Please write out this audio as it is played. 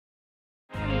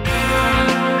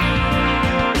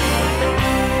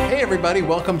everybody,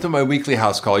 welcome to my weekly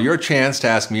house call, your chance to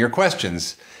ask me your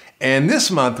questions. And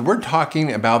this month, we're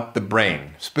talking about the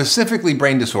brain, specifically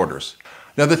brain disorders.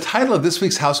 Now, the title of this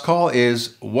week's house call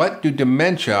is, What Do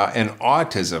Dementia and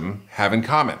Autism Have in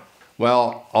Common?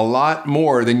 Well, a lot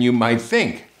more than you might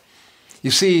think. You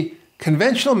see,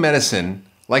 conventional medicine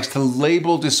likes to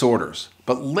label disorders,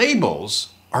 but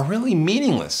labels are really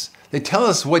meaningless. They tell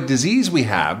us what disease we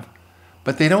have,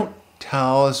 but they don't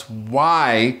tell us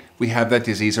why we have that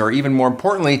disease, or even more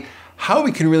importantly, how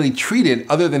we can really treat it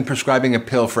other than prescribing a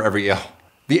pill for every ill.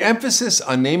 The emphasis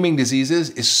on naming diseases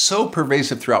is so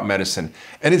pervasive throughout medicine,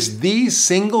 and it's the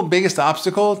single biggest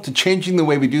obstacle to changing the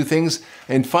way we do things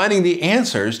and finding the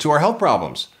answers to our health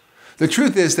problems. The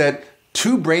truth is that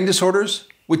two brain disorders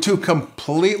with two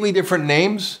completely different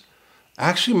names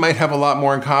actually might have a lot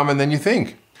more in common than you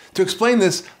think. To explain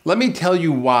this, let me tell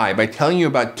you why by telling you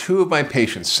about two of my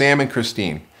patients, Sam and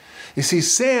Christine. You see,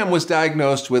 Sam was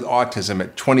diagnosed with autism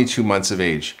at 22 months of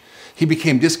age. He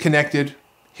became disconnected,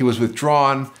 he was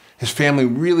withdrawn, his family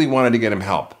really wanted to get him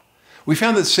help. We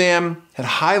found that Sam had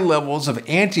high levels of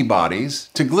antibodies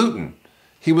to gluten.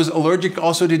 He was allergic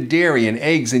also to dairy and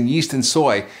eggs and yeast and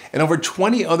soy and over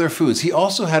 20 other foods. He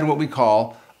also had what we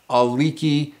call a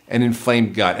leaky and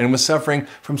inflamed gut and was suffering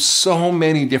from so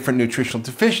many different nutritional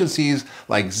deficiencies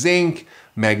like zinc,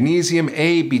 magnesium,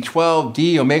 A, B12,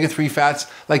 D, omega-3 fats.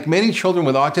 Like many children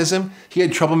with autism, he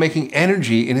had trouble making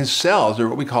energy in his cells, or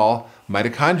what we call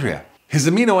mitochondria. His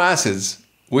amino acids,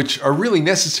 which are really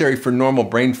necessary for normal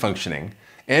brain functioning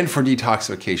and for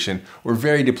detoxification, were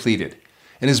very depleted.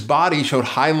 And his body showed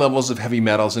high levels of heavy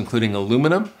metals, including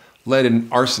aluminum, lead,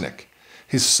 and arsenic.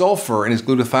 His sulfur and his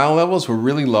glutathione levels were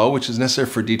really low, which is necessary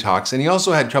for detox. And he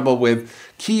also had trouble with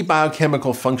key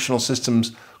biochemical functional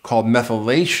systems called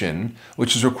methylation,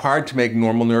 which is required to make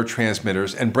normal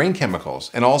neurotransmitters and brain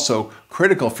chemicals, and also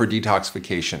critical for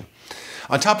detoxification.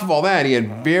 On top of all that, he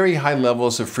had very high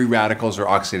levels of free radicals or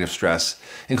oxidative stress,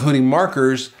 including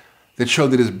markers that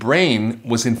showed that his brain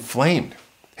was inflamed.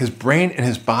 His brain and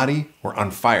his body were on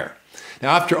fire.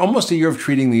 Now, after almost a year of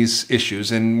treating these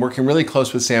issues and working really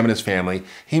close with Sam and his family,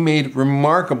 he made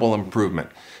remarkable improvement.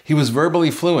 He was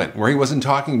verbally fluent, where he wasn't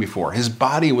talking before. His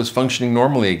body was functioning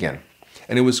normally again.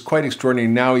 And it was quite extraordinary.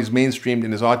 Now he's mainstreamed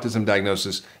and his autism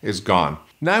diagnosis is gone.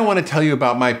 Now I want to tell you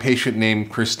about my patient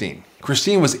named Christine.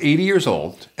 Christine was 80 years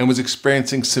old and was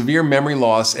experiencing severe memory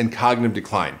loss and cognitive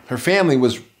decline. Her family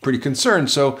was pretty concerned,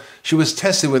 so she was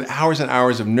tested with hours and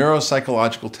hours of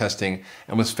neuropsychological testing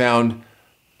and was found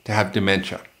to have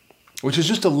dementia, which is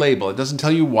just a label. It doesn't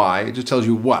tell you why, it just tells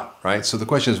you what, right? So the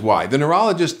question is why. The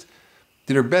neurologist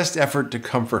did her best effort to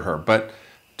comfort her, but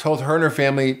told her and her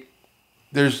family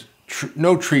there's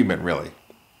no treatment really.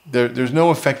 There's no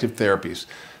effective therapies.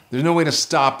 There's no way to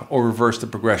stop or reverse the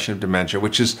progression of dementia,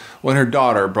 which is when her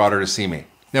daughter brought her to see me.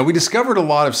 Now, we discovered a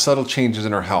lot of subtle changes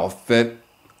in her health that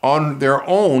on their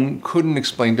own couldn't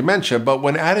explain dementia, but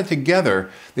when added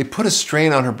together, they put a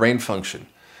strain on her brain function.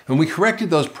 And we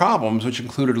corrected those problems, which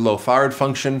included low thyroid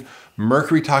function,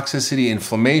 mercury toxicity,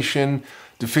 inflammation,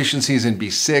 deficiencies in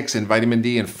B6 and vitamin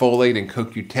D and folate and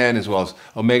CoQ10, as well as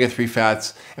omega-3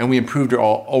 fats, and we improved her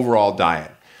overall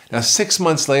diet. Now, 6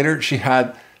 months later, she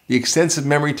had the extensive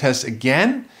memory test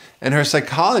again, and her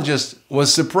psychologist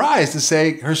was surprised to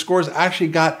say her scores actually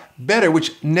got better,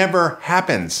 which never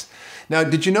happens. Now,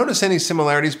 did you notice any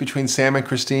similarities between Sam and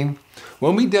Christine?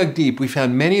 When we dug deep, we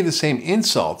found many of the same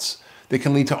insults that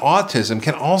can lead to autism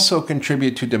can also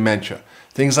contribute to dementia.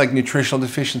 Things like nutritional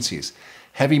deficiencies,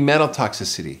 heavy metal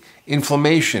toxicity,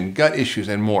 inflammation, gut issues,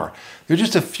 and more. They're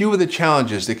just a few of the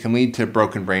challenges that can lead to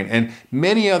broken brain and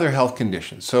many other health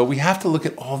conditions. So we have to look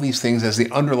at all these things as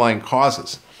the underlying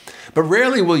causes. But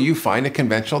rarely will you find a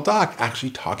conventional doc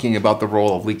actually talking about the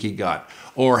role of leaky gut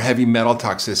or heavy metal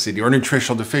toxicity or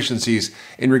nutritional deficiencies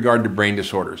in regard to brain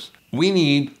disorders. We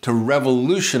need to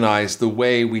revolutionize the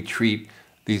way we treat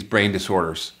these brain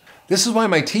disorders. This is why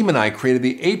my team and I created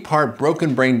the 8-part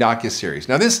Broken Brain docuseries.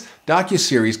 Now, this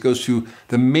docuseries goes through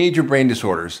the major brain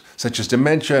disorders, such as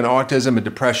dementia and autism and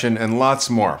depression and lots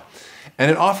more.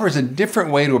 And it offers a different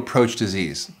way to approach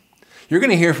disease. You're going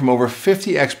to hear from over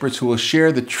 50 experts who will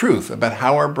share the truth about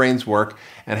how our brains work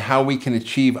and how we can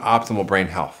achieve optimal brain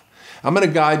health. I'm going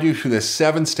to guide you through the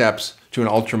 7 steps to an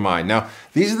ultra mind. Now,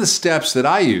 these are the steps that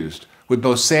I used with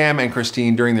both Sam and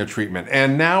Christine during their treatment,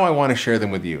 and now I want to share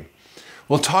them with you.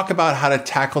 We'll talk about how to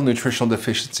tackle nutritional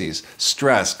deficiencies,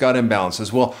 stress, gut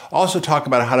imbalances. We'll also talk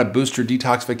about how to boost your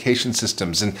detoxification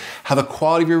systems and how the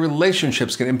quality of your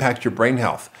relationships can impact your brain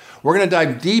health. We're going to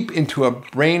dive deep into a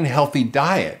brain-healthy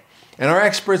diet, and our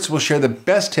experts will share the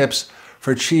best tips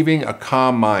for achieving a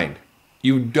calm mind.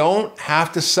 You don't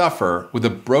have to suffer with a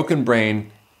broken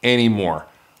brain anymore.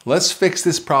 Let's fix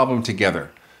this problem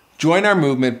together. Join our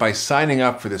movement by signing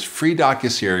up for this free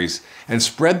docuseries and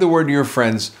spread the word to your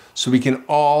friends so we can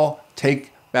all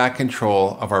take back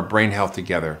control of our brain health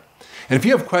together. And if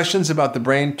you have questions about the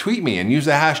brain, tweet me and use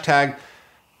the hashtag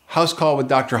HouseCall with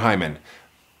Dr. Hyman.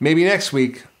 Maybe next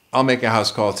week, I'll make a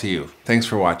house call to you. Thanks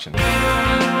for watching.